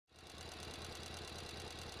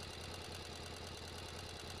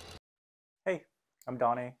I'm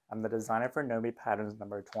Donny. I'm the designer for Know Me patterns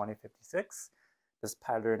number 2056. This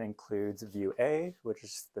pattern includes view A, which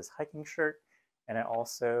is this hiking shirt, and it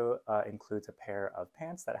also includes a pair of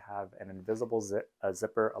pants that have an invisible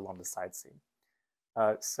zipper along the side seam.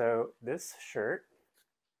 So this shirt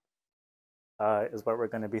is what we're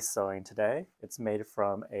going to be sewing today. It's made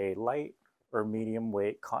from a light or medium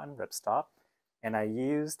weight cotton ripstop, and I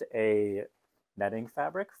used a netting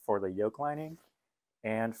fabric for the yoke lining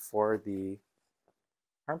and for the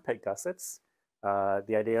armpit gussets.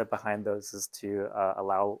 The idea behind those is to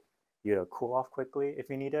allow you to cool off quickly if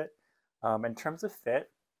you need it. In terms of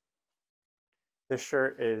fit, this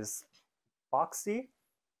shirt is boxy.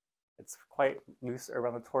 It's quite loose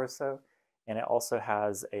around the torso, and it also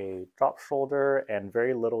has a drop shoulder and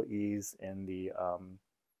very little ease in the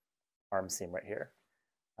arm seam right here.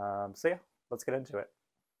 So yeah, let's get into it.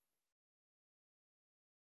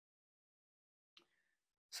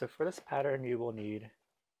 So for this pattern, you will need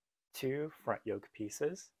 2 front yoke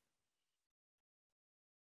pieces,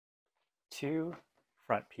 2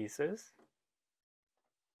 front pieces.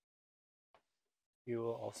 You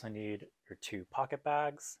will also need your 2 pocket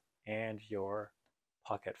bags and your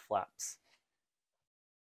pocket flaps.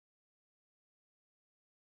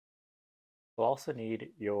 You'll also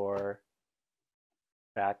need your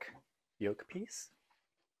back yoke piece,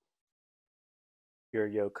 your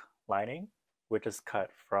yoke lining, which is cut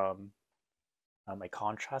from a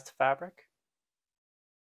contrast fabric,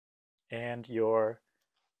 and your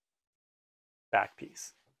back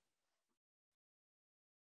piece.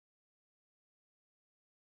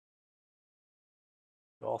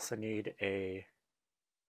 You'll also need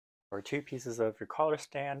or 2 pieces of your collar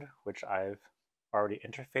stand, which I've already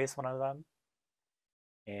interfaced one of them,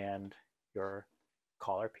 and your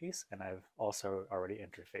collar piece, and I've also already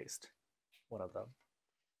interfaced one of them.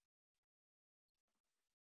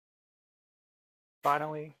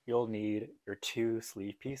 Finally, you'll need your 2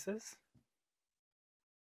 sleeve pieces,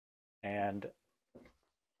 and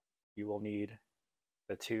you will need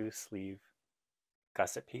the 2 sleeve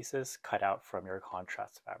gusset pieces cut out from your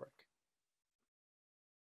contrast fabric.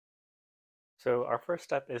 So our first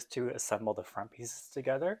step is to assemble the front pieces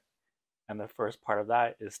together, and the first part of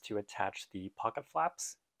that is to attach the pocket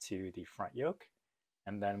flaps to the front yoke,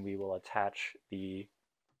 and then we will attach the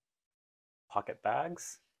pocket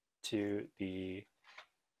bags to the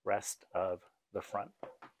rest of the front.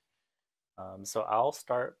 So I'll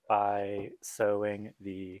start by sewing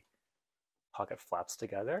the pocket flaps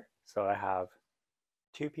together. So I have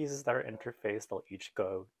 2 pieces that are interfaced. They'll each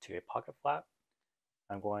go to a pocket flap.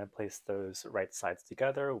 I'm going to place those right sides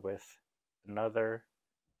together with another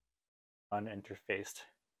uninterfaced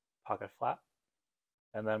pocket flap.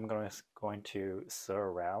 And then I'm going to sew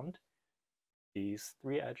around these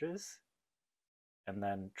 3 edges and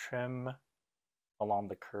then trim along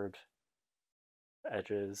the curved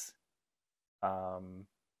edges, turn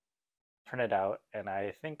it out, and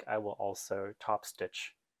I think I will also top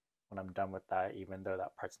stitch when I'm done with that, even though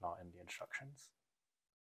that part's not in the instructions.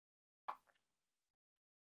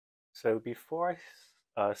 So before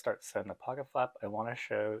I start sewing the pocket flap, I want to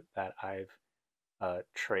show that I've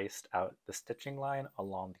traced out the stitching line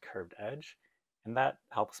along the curved edge, and that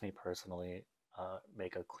helps me personally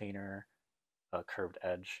make a cleaner curved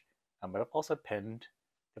edge. But I've also pinned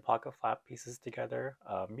the pocket flap pieces together.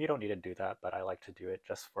 You don't need to do that, but I like to do it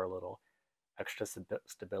just for a little extra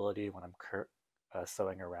stability when I'm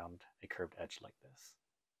sewing around a curved edge like this.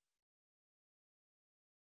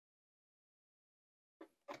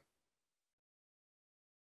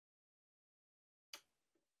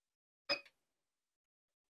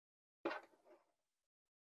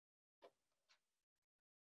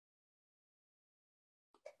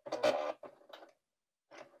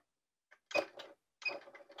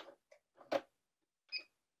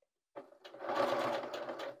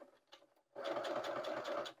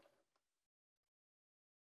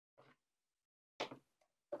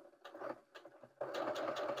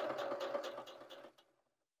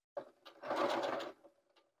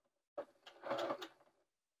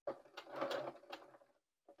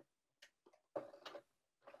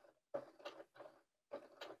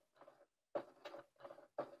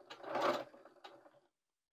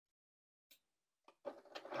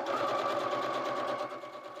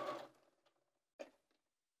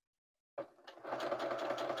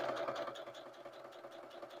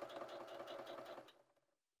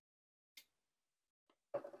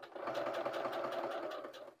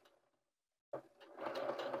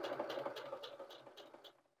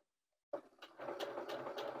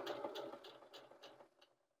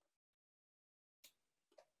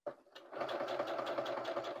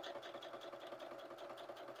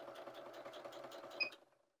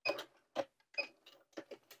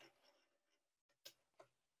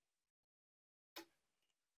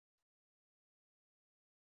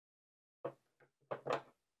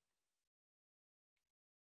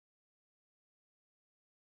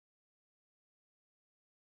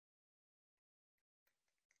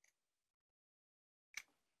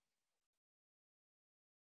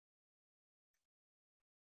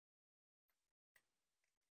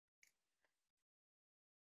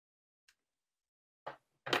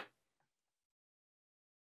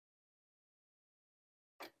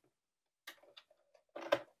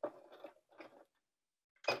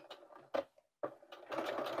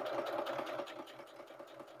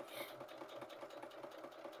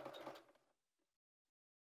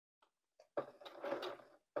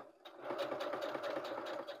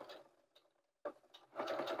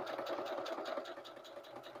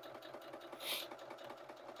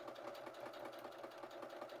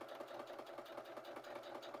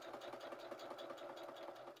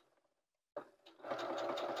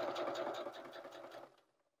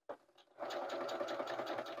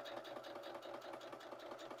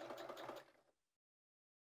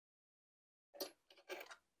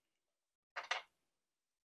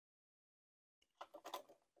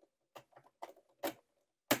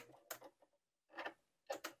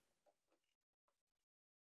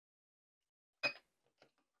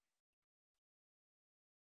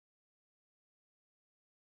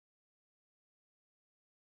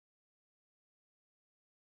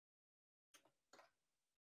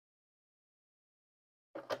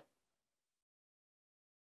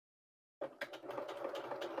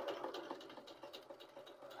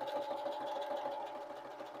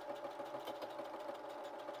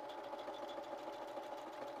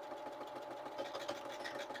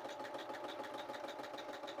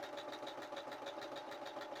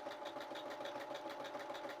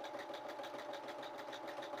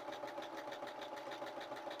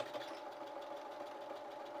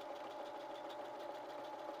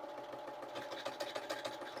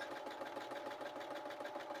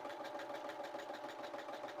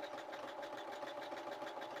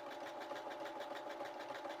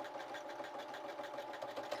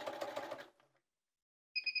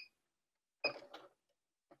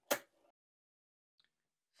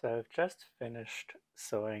 So I've just finished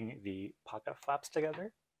sewing the pocket flaps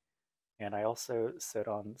together, and I also sewed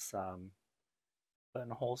on some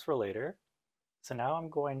buttonholes for later. So now I'm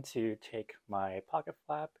going to take my pocket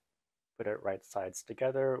flap, put it right sides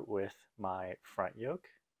together with my front yoke,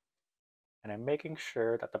 and I'm making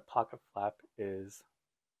sure that the pocket flap is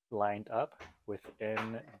lined up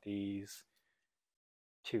within these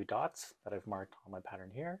two dots that I've marked on my pattern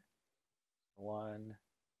here. One,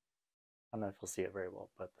 I don't know if you'll see it very well,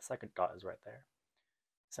 but the second dot is right there.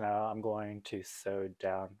 So now I'm going to sew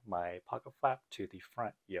down my pocket flap to the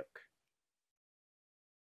front yoke.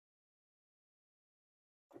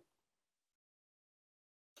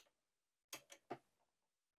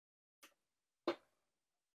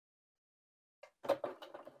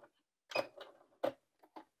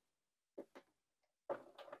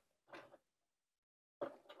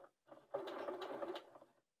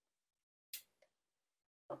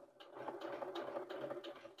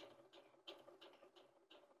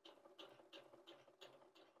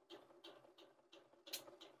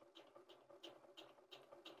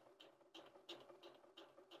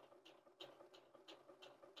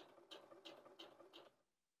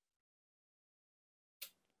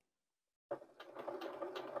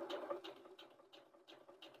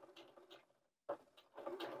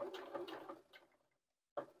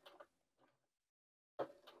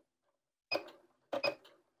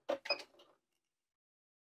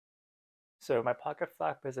 So my pocket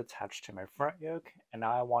flap is attached to my front yoke, and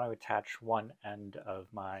now I want to attach one end of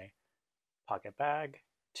my pocket bag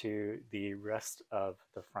to the rest of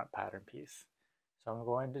the front pattern piece. So I'm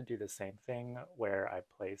going to do the same thing where I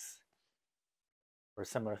place, or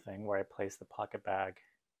similar thing where I place the pocket bag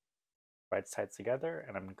right sides together,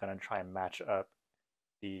 and I'm going to try and match up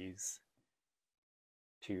these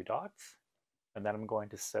two dots, and then I'm going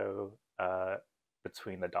to sew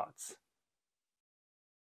between the dots.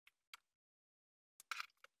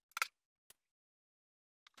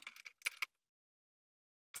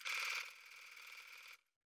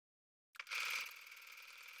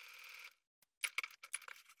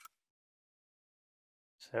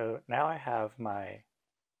 So now I have my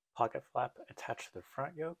pocket flap attached to the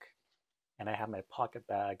front yoke, and I have my pocket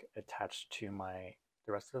bag attached to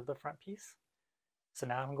the rest of the front piece. So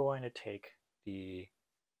now I'm going to take the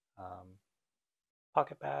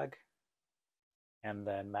pocket bag and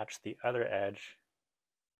then match the other edge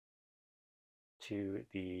to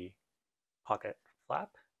the pocket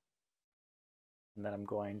flap. And then I'm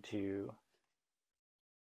going to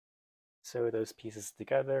sew those pieces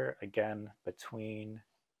together again between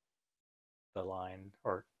the line,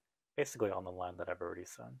 or basically on the line that I've already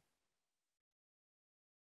sewn.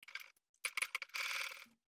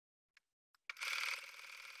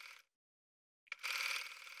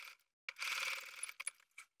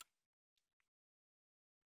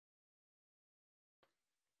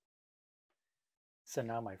 So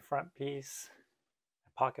now my front piece,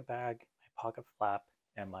 my pocket bag, my pocket flap,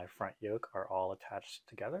 and my front yoke are all attached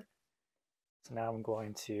together. So now I'm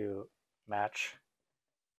going to match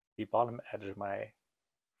the bottom edge of my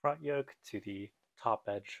front yoke to the top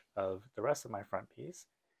edge of the rest of my front piece.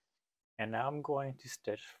 And now I'm going to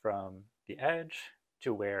stitch from the edge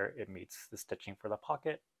to where it meets the stitching for the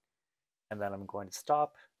pocket. And then I'm going to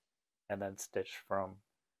stop and then stitch from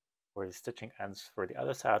where the stitching ends for the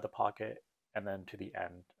other side of the pocket and then to the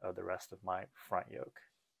end of the rest of my front yoke.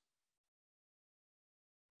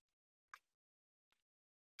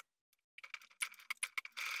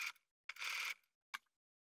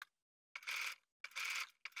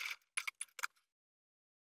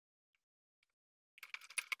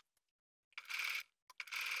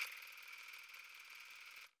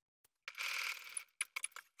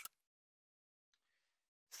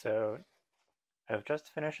 So I've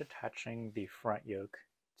just finished attaching the front yoke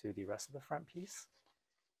to the rest of the front piece,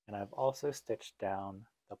 and I've also stitched down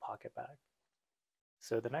the pocket bag.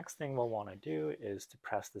 So the next thing we'll want to do is to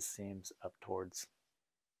press the seams up towards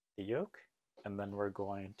the yoke, and then we're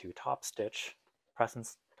going to top stitch, press and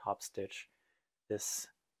top stitch this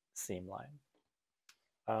seam line.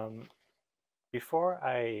 Before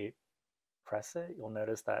I press it, you'll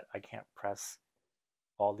notice that I can't press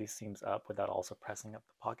all these seams up without also pressing up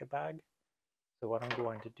the pocket bag. So what I'm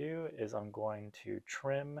going to do is I'm going to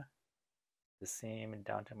trim the seam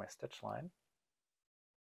down to my stitch line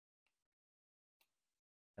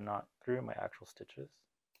and not through my actual stitches.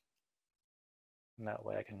 And that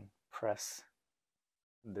way I can press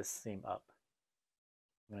this seam up.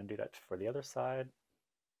 I'm going to do that for the other side.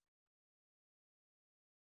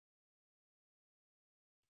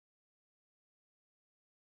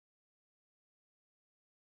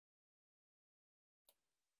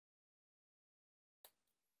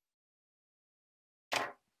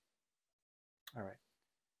 All right,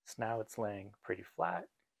 so now it's laying pretty flat.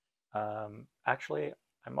 Actually,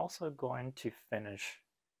 I'm also going to finish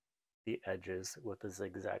the edges with a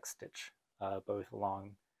zigzag stitch, both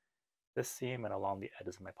along this seam and along the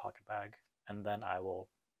edges of my pocket bag, and then I will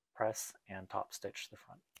press and top stitch the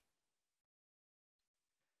front.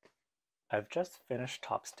 I've just finished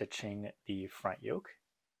top stitching the front yoke,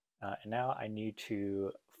 and now I need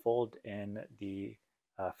to fold in the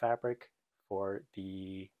fabric for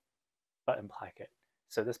the button placket.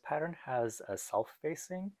 So this pattern has a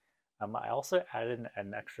self-facing. I also added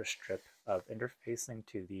an extra strip of interfacing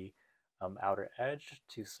to the outer edge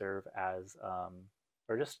to serve as,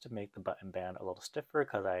 or just to make the button band a little stiffer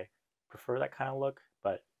because I prefer that kind of look,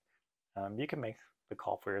 but you can make the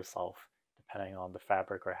call for yourself depending on the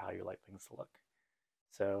fabric or how you like things to look.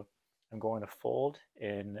 So I'm going to fold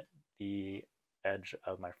in the edge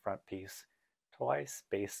of my front piece twice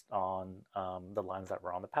based on the lines that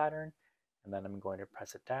were on the pattern, and then I'm going to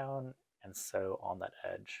press it down and sew on that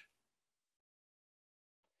edge.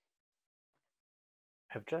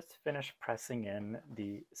 I've just finished pressing in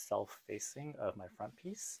the self-facing of my front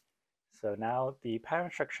piece. So now the pattern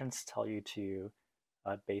instructions tell you to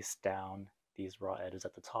baste down these raw edges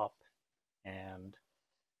at the top and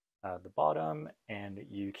the bottom, and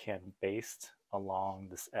you can baste along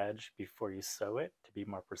this edge before you sew it to be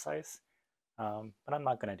more precise, but I'm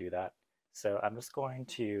not going to do that. So I'm just going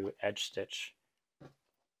to edge stitch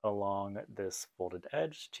along this folded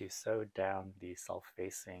edge to sew down the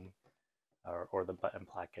self-facing or the button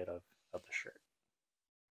placket of the shirt.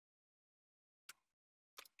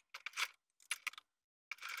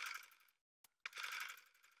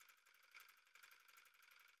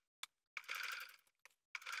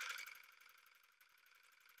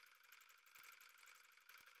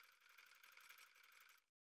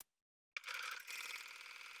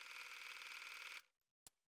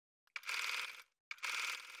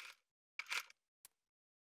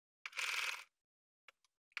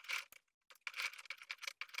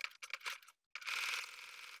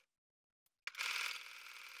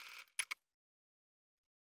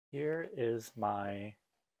 Here is my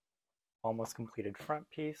almost completed front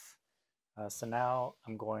piece. So now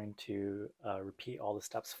I'm going to repeat all the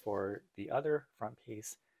steps for the other front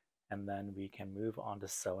piece, and then we can move on to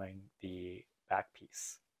sewing the back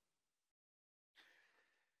piece.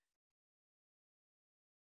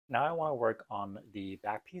 Now I want to work on the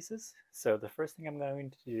back pieces. So the first thing I'm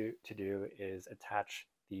going to do is attach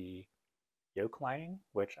the yoke lining,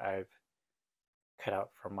 which I've cut out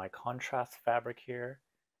from my contrast fabric here.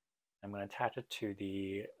 I'm going to attach it to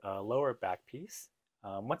the lower back piece.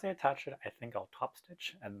 Once I attach it, I think I'll top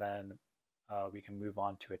stitch, and then we can move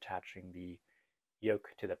on to attaching the yoke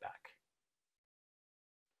to the back.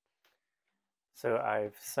 So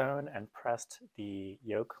I've sewn and pressed the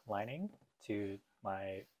yoke lining to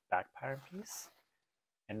my back pattern piece,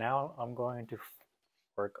 and now I'm going to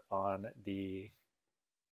work on the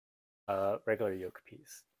regular yoke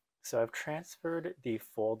piece. So I've transferred the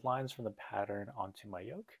fold lines from the pattern onto my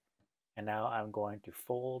yoke, and now I'm going to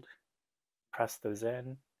fold, press those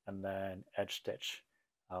in, and then edge stitch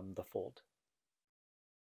the fold.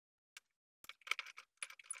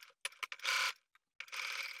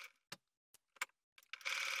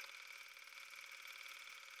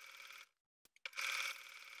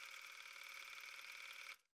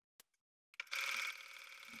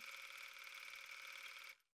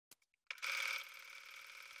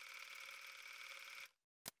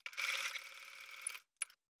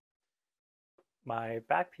 My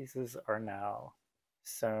back pieces are now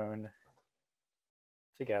sewn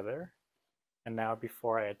together, and now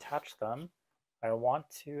before I attach them, I want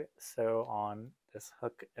to sew on this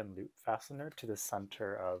hook and loop fastener to the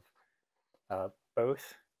center of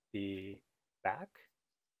both the back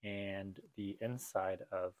and the inside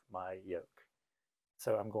of my yoke.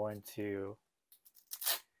 So I'm going to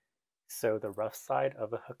sew the rough side of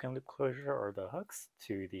the hook and loop closure or the hooks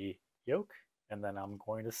to the yoke, and then I'm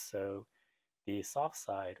going to sew the soft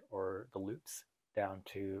side or the loops down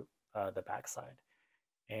to the back side.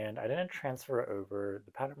 And I didn't transfer over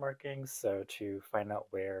the pattern markings, so to find out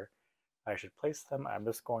where I should place them, I'm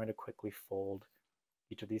just going to quickly fold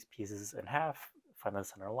each of these pieces in half, find the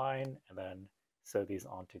center line, and then sew these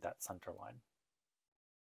onto that center line.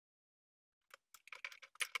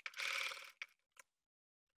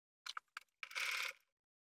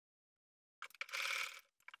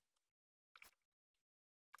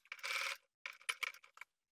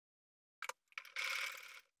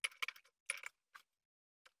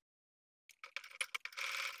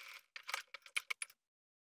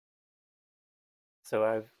 So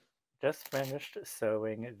I've just finished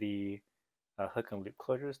sewing the hook and loop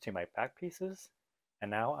closures to my back pieces, and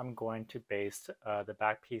now I'm going to baste the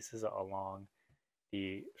back pieces along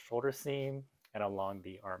the shoulder seam and along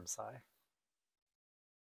the arm side.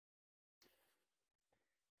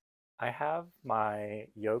 I have my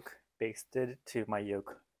yoke basted to my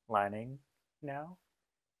yoke lining now.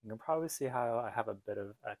 You can probably see how I have a bit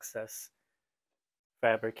of excess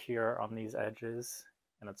fabric here on these edges,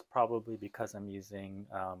 and it's probably because I'm using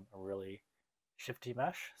a really shifty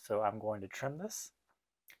mesh. So I'm going to trim this,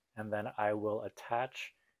 and then I will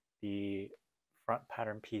attach the front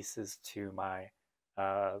pattern pieces to my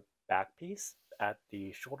back piece at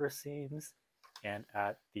the shoulder seams and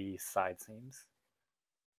at the side seams.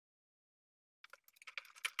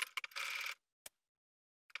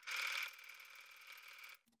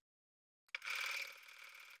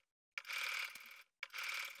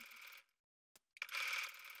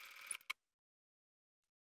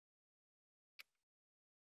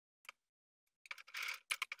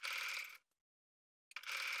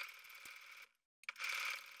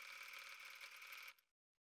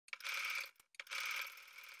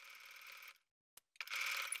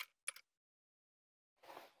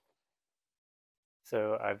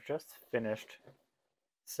 So I've just finished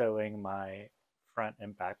sewing my front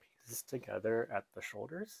and back pieces together at the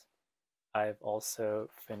shoulders. I've also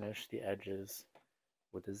finished the edges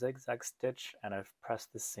with a zigzag stitch, and I've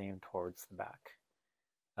pressed the seam towards the back.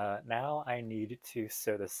 Now I need to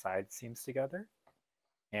sew the side seams together,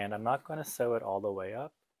 and I'm not going to sew it all the way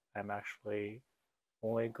up. I'm actually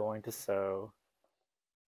only going to sew,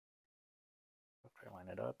 I'll try to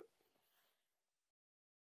line it up.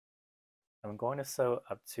 I'm going to sew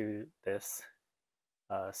up to this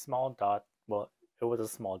small dot. Well, it was a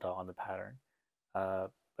small dot on the pattern,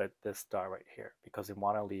 but this dot right here, because we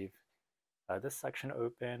want to leave this section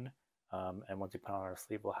open, and once we put on our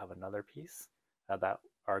sleeve, we'll have another piece that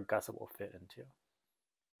our gusset will fit into.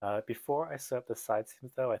 Before I sew up the side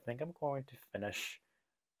seams though, I think I'm going to finish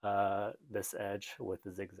this edge with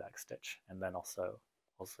the zigzag stitch, and then also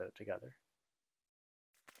I'll sew it together.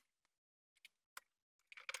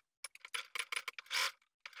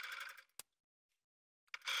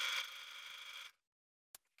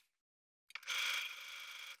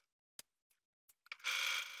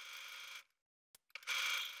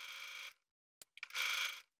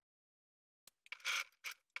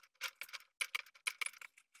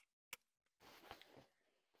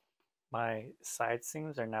 My side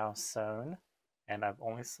seams are now sewn, and I've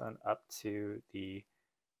only sewn up to the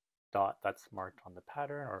dot that's marked on the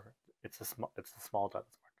pattern, or it's a small dot that's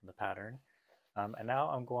marked on the pattern. And now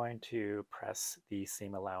I'm going to press the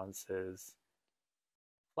seam allowances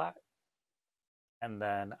flat, and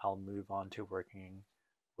then I'll move on to working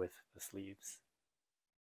with the sleeves.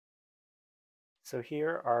 So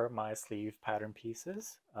here are my sleeve pattern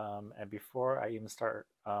pieces, and before I even start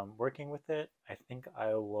working with it, I think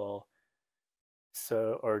I will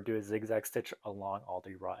sew or do a zigzag stitch along all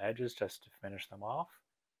the raw edges just to finish them off.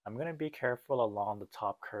 I'm going to be careful along the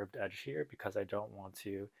top curved edge here because I don't want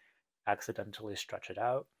to accidentally stretch it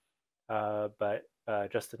out. But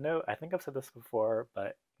just a note, I think I've said this before,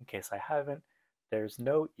 but in case I haven't, there's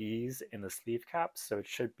no ease in the sleeve cap, so it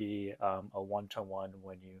should be a one-to-one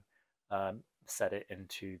when you set it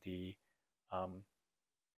into the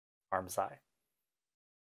arm side.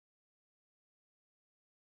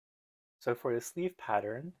 So for the sleeve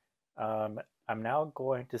pattern, I'm now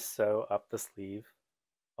going to sew up the sleeve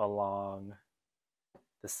along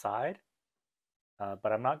the side,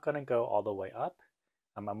 but I'm not going to go all the way up.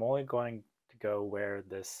 I'm only going to go where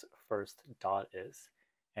this first dot is.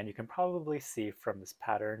 And you can probably see from this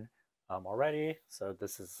pattern already. So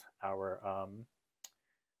this is our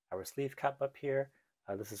sleeve cap up here.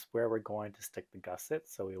 This is where we're going to stick the gusset,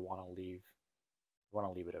 so we want to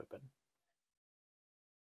leave it open.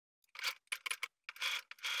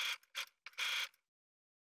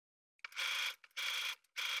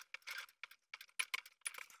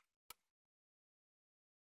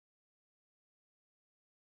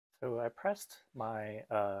 So I pressed my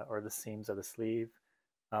or the seams of the sleeve,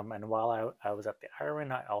 and while I was at the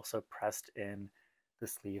iron, I also pressed in the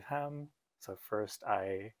sleeve hem. So first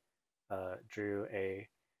I drew a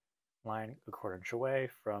line a quarter inch away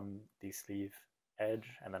from the sleeve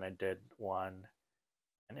edge, and then I did one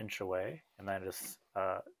an inch away, and then I just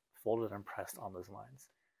folded and pressed on those lines.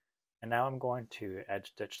 And now I'm going to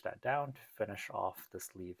edge stitch that down to finish off the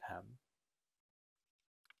sleeve hem.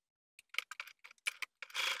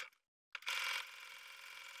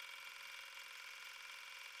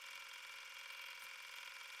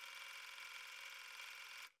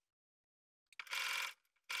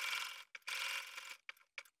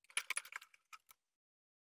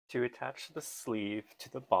 To attach the sleeve to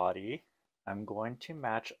the body, I'm going to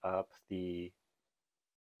match up the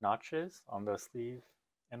notches on the sleeve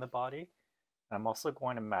and the body. I'm also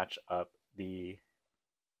going to match up the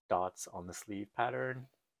dots on the sleeve pattern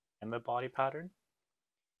and the body pattern.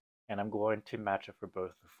 And I'm going to match it for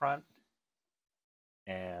both the front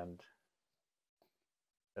and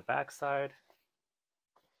the back side.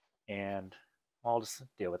 And I'll just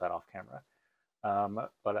deal with that off camera.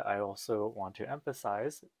 But I also want to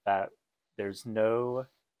emphasize that there's no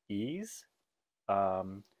ease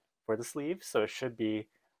for the sleeve, so it should be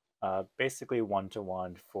basically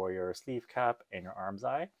one-to-one for your sleeve cap and your arm's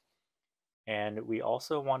eye. And we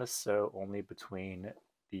also want to sew only between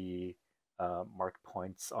the marked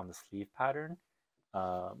points on the sleeve pattern,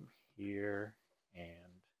 here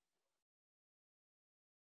and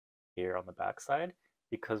here on the back side,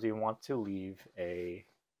 because we want to leave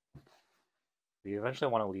we eventually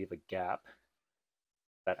want to leave a gap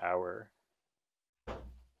that our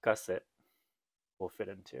gusset will fit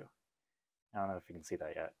into. I don't know if you can see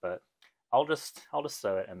that yet, but I'll just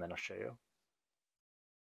sew it and then I'll show you.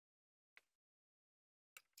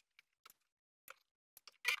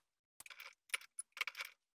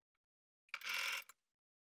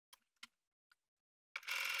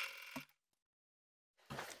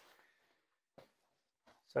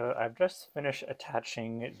 So I've just finished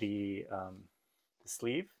attaching the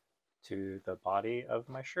sleeve to the body of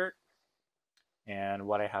my shirt. And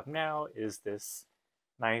what I have now is this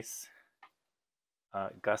nice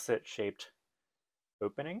gusset shaped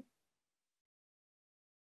opening.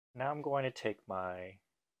 Now I'm going to take my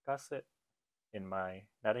gusset in my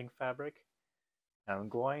netting fabric, and I'm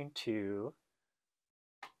going to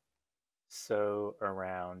sew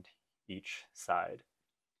around each side.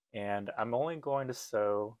 And I'm only going to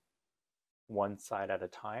sew one side at a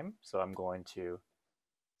time. So I'm going to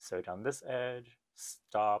sew down this edge,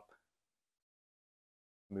 stop,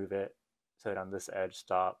 move it, sew down this edge,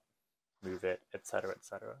 stop, move it, etc.,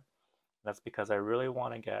 etc. That's because I really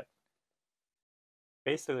want to get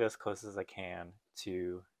basically as close as I can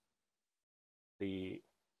to the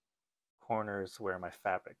corners where my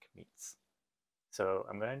fabric meets. So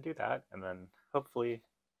I'm going to do that, and then hopefully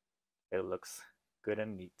it looks good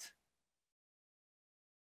and neat.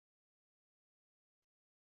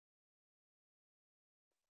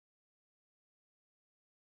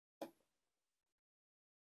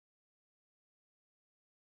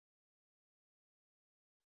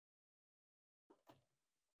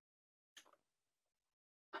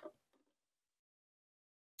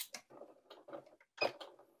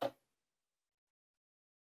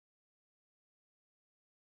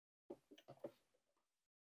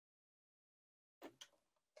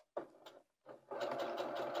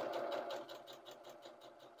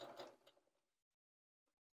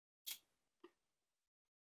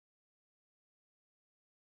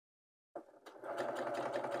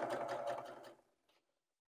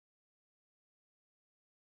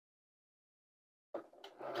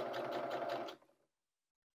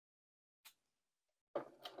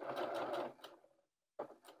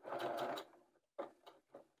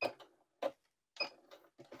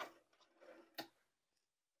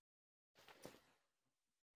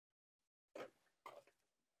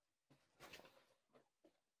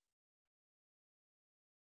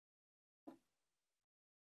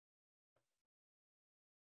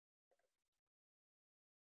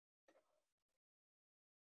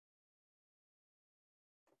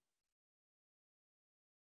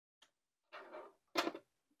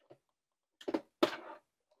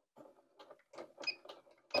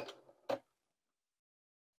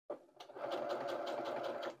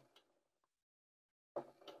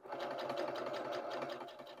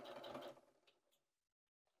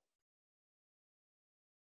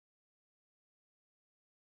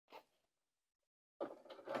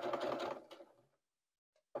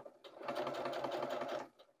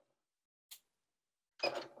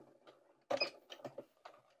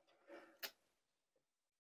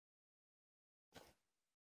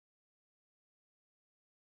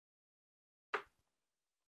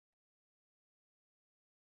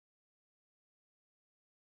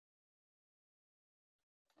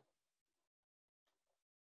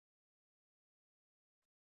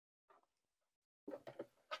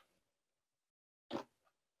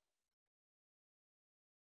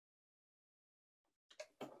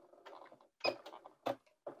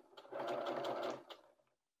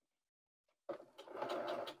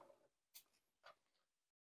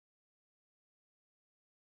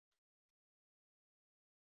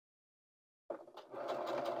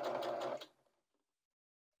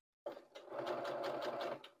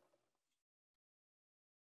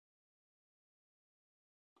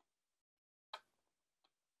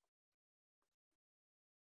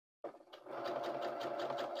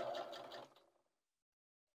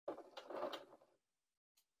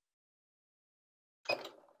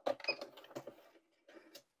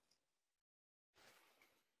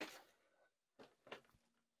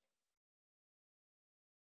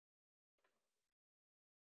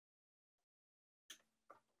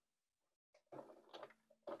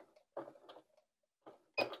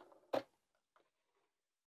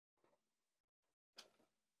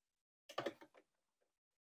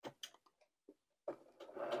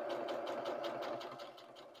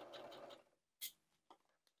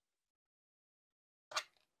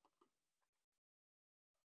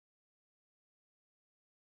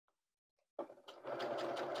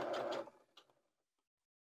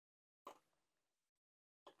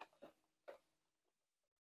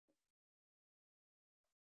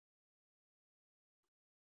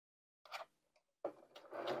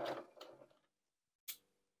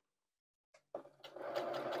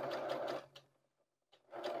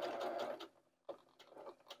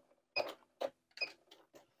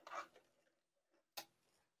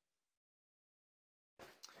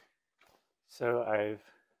 So I've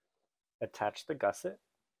attached the gusset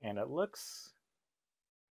and it looks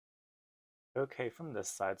okay from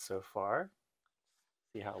this side so far.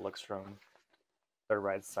 See how it looks from the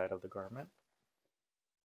right side of the garment.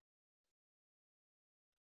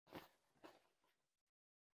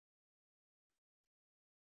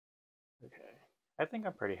 Okay, I think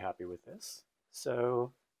I'm pretty happy with this.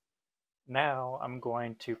 So now I'm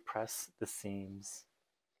going to press the seams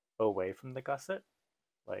away from the gusset,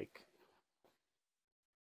 like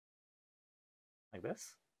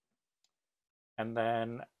this. And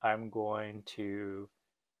then I'm going to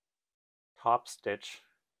top stitch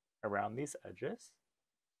around these edges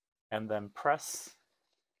and then press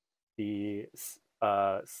the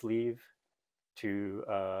sleeve to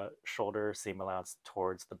shoulder seam allowance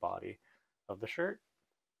towards the body of the shirt.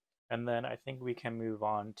 And then I think we can move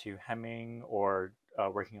on to hemming or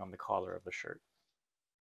working on the collar of the shirt.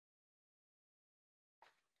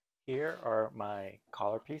 Here are my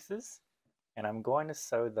collar pieces, and I'm going to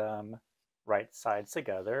sew them right sides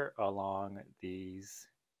together along these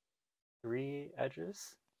 3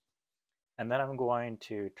 edges. And then I'm going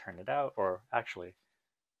to turn it out, or actually,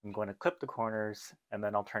 I'm going to clip the corners and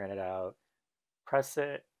then I'll turn it out, press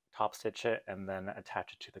it, top stitch it, and then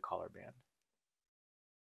attach it to the collar band.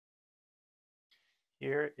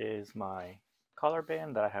 Here is my collar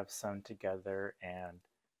band that I have sewn together and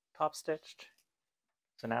top stitched.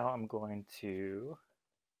 So now I'm going to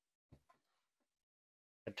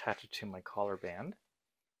attach it to my collar band.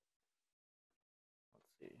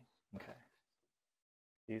 Let's see. Okay.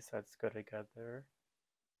 These sides go together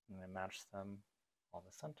and I match them on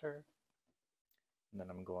the center. And then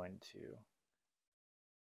I'm going to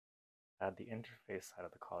add the interface side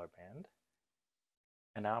of the collar band.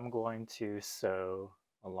 And now I'm going to sew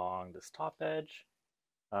along this top edge.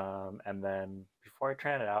 And then before I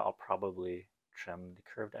turn it out, I'll probably trim the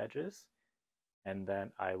curved edges. And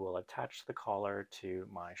then I will attach the collar to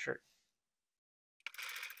my shirt.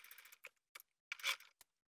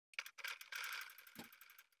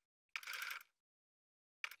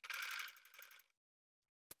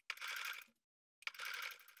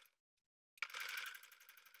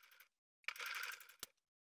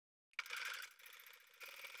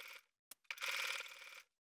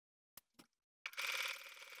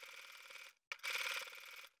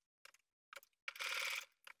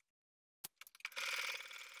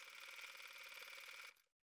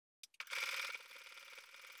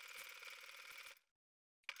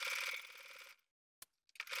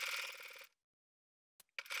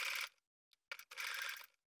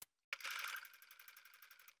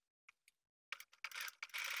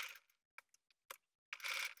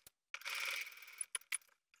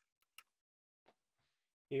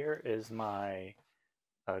 Here is my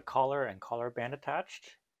collar and collar band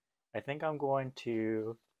attached. I think I'm going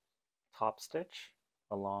to top stitch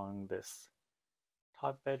along this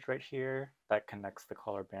top edge right here that connects the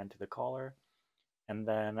collar band to the collar. And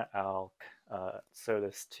then I'll sew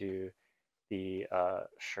this to the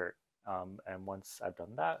shirt. And once I've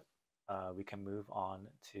done that, we can move on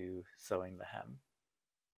to sewing the hem.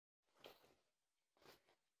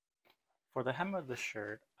 For the hem of the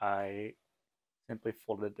shirt, I simply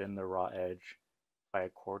folded in the raw edge by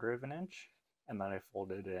 1/4 of an inch, and then I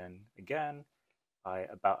folded in again by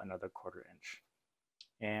about another 1/4 inch.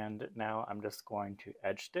 And now I'm just going to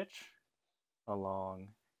edge stitch along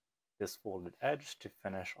this folded edge to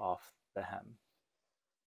finish off the hem.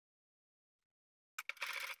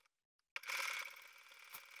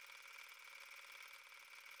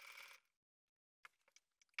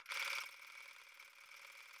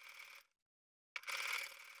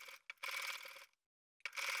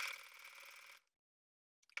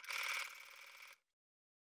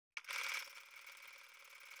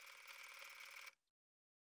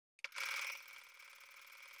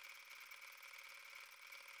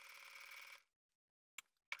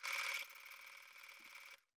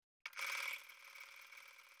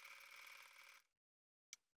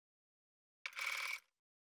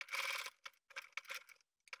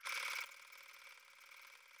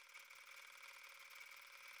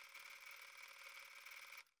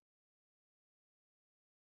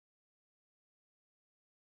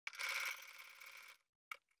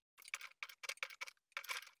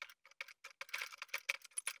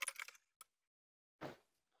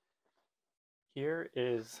 Here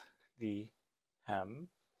is the hem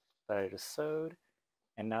that I just sewed,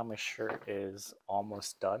 and now my shirt is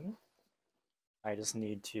almost done. I just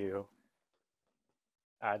need to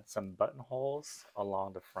add some buttonholes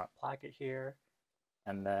along the front placket here,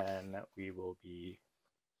 and then we will be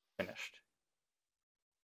finished.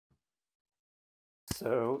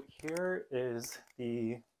 So here is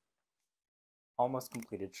the almost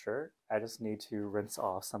completed shirt. I just need to rinse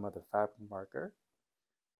off some of the fabric marker.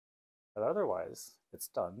 But otherwise, it's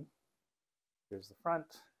done. Here's the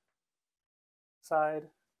front, side,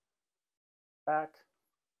 back.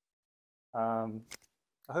 I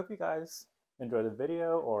hope you guys enjoyed the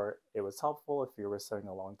video or it was helpful if you were sewing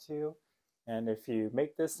along too. And if you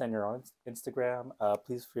make this and you're on Instagram,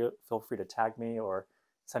 please feel free to tag me or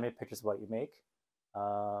send me pictures of what you make.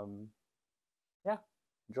 Yeah,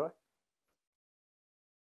 enjoy.